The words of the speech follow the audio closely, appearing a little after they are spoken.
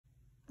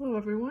Hello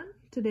everyone,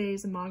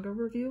 today's manga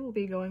review will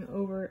be going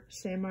over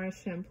Samurai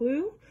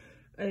Champloo,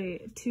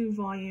 a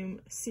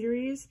 2-volume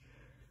series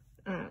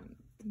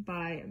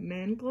by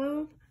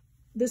Manga.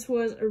 This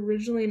was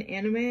originally an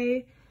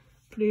anime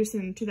produced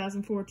in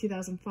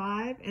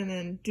 2004-2005, and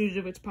then due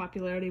to its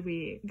popularity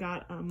we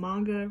got a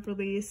manga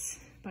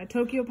release by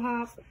Tokyo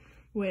Pop,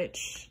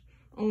 which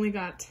only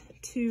got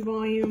 2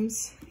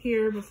 volumes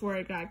here before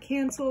it got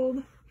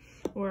canceled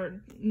or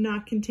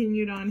not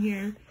continued on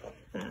here.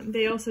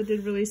 They also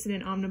did release it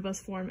in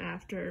omnibus form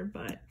after,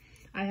 but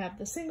I have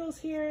the singles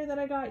here that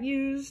I got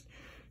used.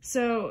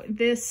 So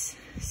this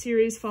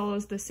series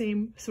follows the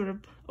same sort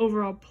of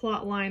overall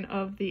plot line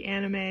of the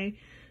anime.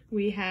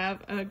 We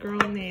have a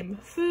girl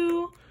named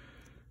Fu.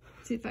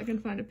 Let's see if I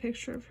can find a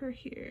picture of her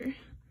here.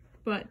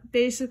 But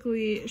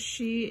basically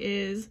she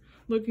is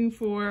looking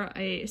for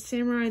a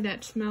samurai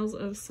that smells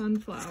of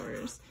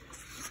sunflowers.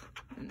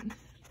 And I'm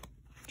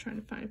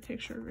trying to find a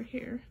picture over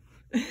here.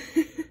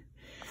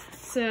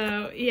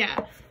 So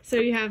yeah, so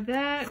you have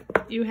that.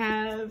 You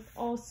have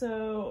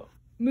also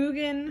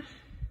Mugen,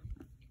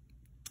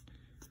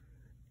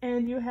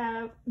 and you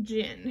have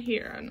Jin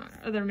here,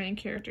 another main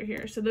character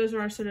here. So those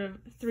are our sort of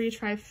 3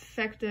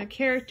 trifecta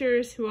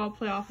characters who all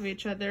play off of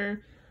each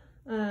other.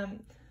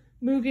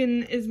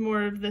 Mugen is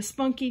more of the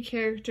spunky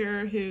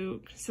character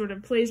who sort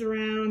of plays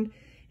around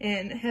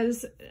and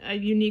has a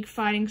unique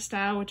fighting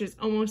style, which is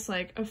almost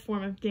like a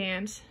form of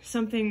dance.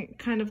 Something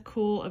kind of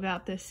cool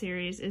about this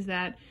series is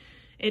that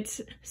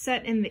it's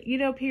set in the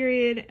Edo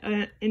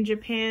period in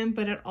Japan,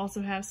 but it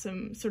also has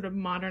some sort of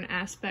modern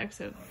aspects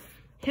of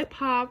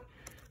hip-hop,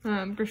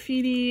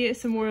 graffiti,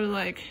 some more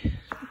like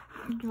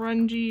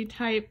grungy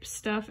type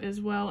stuff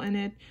as well in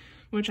it,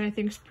 which I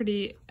think is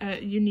pretty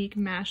unique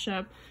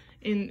mashup.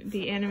 In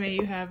the anime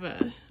you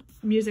have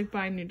music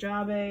by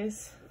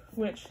Nujabes,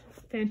 which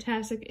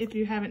fantastic if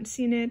you haven't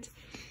seen it.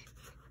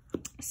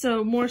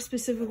 So more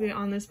specifically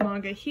on this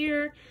manga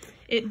here,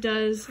 it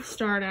does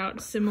start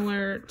out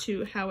similar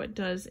to how it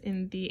does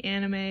in the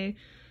anime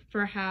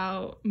for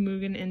how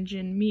Mugen and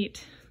Jin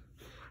meet.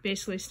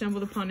 Basically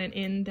stumbled upon an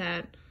inn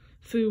that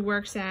Fu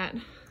works at,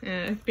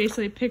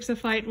 basically picks a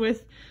fight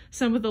with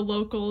some of the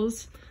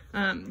locals.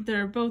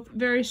 They're both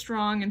very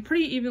strong and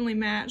pretty evenly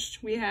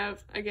matched. We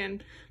have,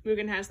 again,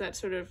 Mugen has that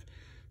sort of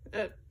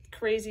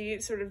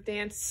crazy sort of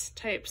dance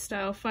type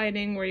style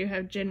fighting, where you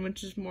have Jin,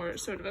 which is more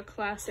sort of a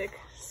classic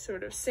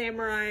sort of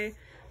samurai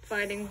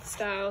fighting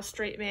style,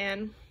 straight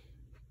man.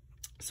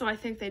 So I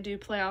think they do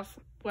play off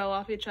well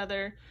off each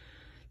other.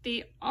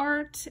 The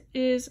art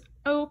is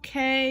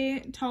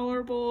okay,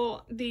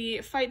 tolerable. The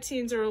fight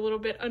scenes are a little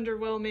bit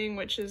underwhelming,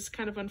 which is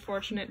kind of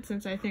unfortunate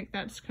since I think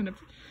that's kind of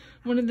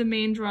one of the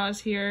main draws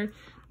here.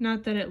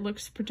 Not that it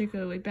looks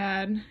particularly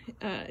bad.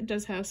 It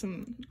does have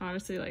some,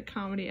 obviously, like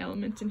comedy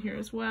elements in here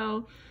as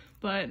well,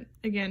 but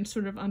again,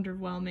 sort of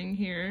underwhelming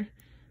here.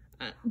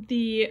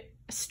 The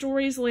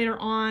stories later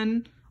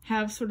on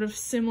have sort of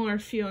similar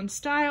feel and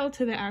style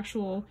to the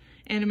actual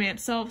anime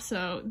itself,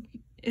 so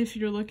if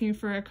you're looking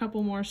for a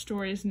couple more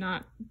stories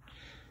not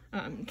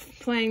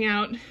playing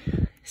out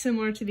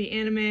similar to the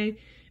anime,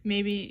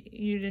 maybe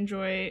you'd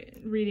enjoy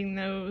reading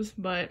those,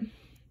 but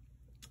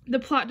the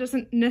plot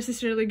doesn't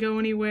necessarily go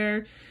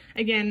anywhere.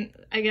 Again,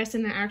 I guess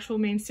in the actual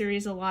main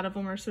series, a lot of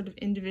them are sort of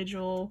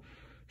individual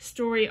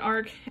story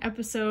arc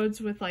episodes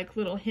with like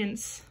little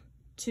hints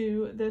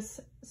to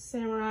this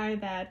samurai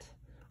that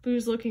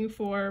Fu's looking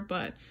for,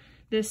 but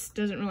this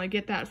doesn't really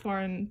get that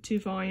far in 2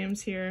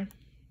 volumes here.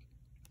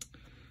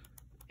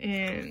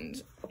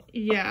 And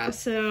yeah,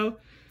 so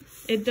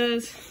it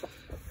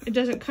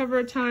doesn't cover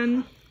a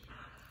ton.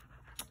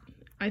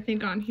 I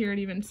think on here it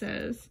even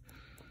says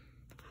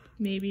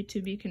maybe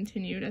to be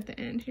continued at the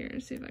end here.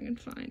 Let's see if I can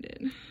find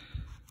it.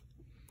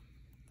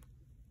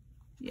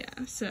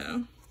 Yeah,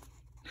 so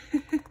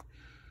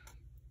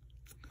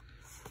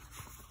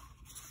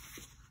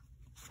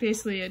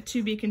basically a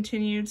to be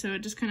continued, so it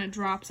just kind of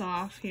drops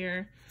off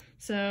here.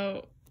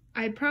 So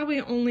I'd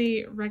probably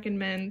only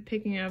recommend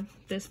picking up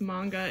this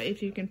manga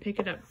if you can pick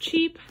it up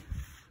cheap,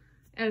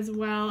 as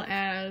well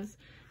as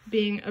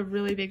being a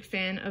really big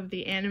fan of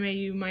the anime.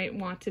 You might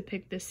want to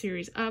pick this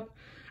series up.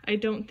 I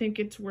don't think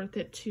it's worth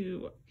it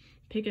to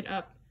pick it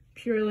up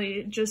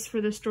purely just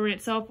for the story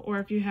itself, or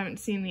if you haven't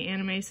seen the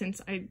anime,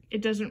 since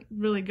it doesn't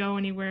really go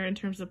anywhere in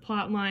terms of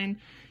plot line.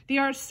 The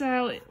art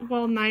style,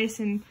 while nice,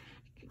 and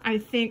I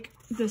think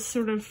the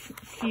sort of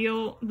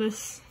feel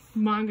this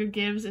manga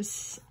gives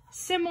is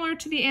similar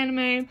to the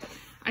anime.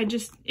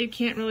 It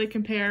can't really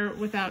compare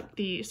without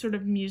the sort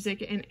of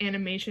music and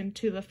animation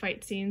to the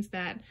fight scenes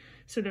that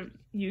sort of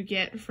you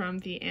get from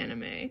the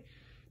anime.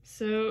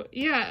 So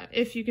yeah,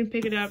 if you can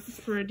pick it up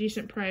for a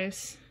decent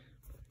price,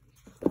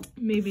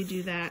 maybe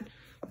do that.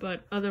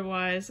 But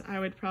otherwise, I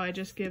would probably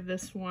just give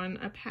this one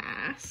a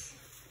pass.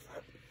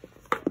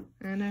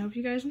 And I hope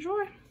you guys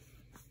enjoy.